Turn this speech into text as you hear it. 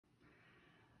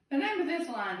The name of this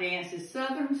line dance is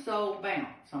Southern Soul Bounce.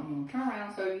 I'm going to turn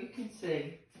around so you can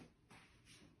see.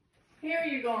 Here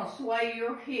you're going to sway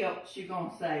your hips. You're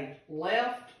going to say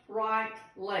left, right,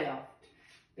 left,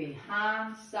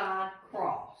 behind, side,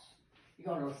 cross.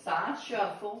 You're going to do a side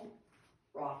shuffle,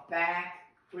 rock back,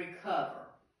 recover.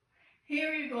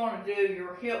 Here you're going to do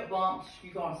your hip bumps.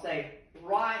 You're going to say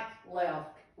right,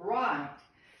 left, right,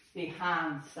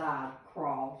 behind, side,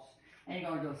 cross. And you're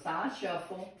going to do a side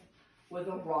shuffle with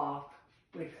a rock,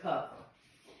 recover.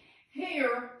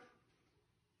 Here,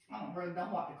 I don't really know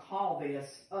what to call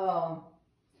this.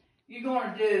 You're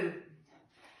going to do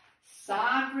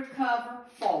side recover,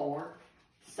 forward,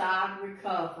 side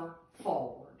recover,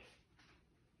 forward.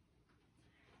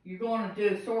 You're going to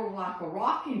do sort of like a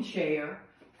rocking chair,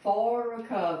 forward,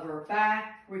 recover,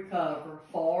 back, recover,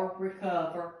 forward,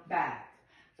 recover, back.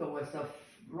 So it's a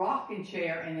rocking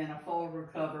chair and then a forward,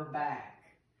 recover, back.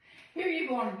 Here you're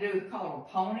going to do called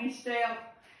a pony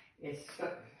step. It's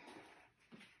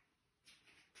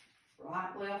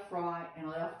right, left, and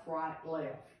left, right,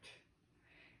 left.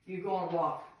 You're going to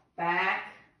walk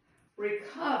back,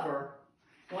 recover.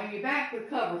 When you back,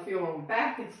 recover, if you're going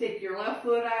back and stick your left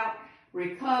foot out,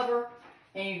 recover,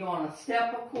 and you're going to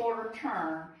step a quarter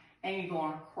turn, and you're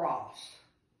going to cross.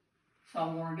 So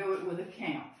I'm going to do it with a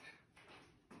count.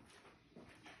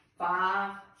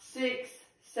 5, 6,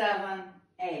 7,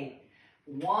 8.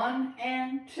 1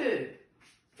 and 2,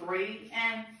 3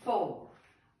 and 4,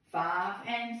 5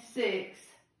 and 6,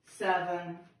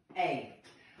 7, 8.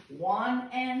 1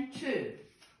 and 2,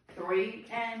 3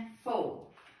 and 4,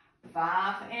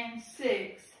 5 and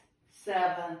 6,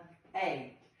 7,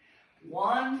 8.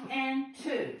 1 and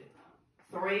 2,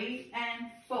 3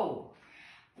 and 4,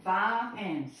 5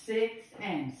 and 6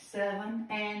 and 7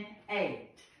 and 8.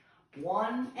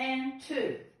 1 and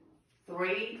 2,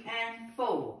 3 and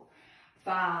 4,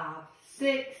 5,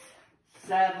 6,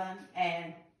 7,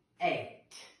 and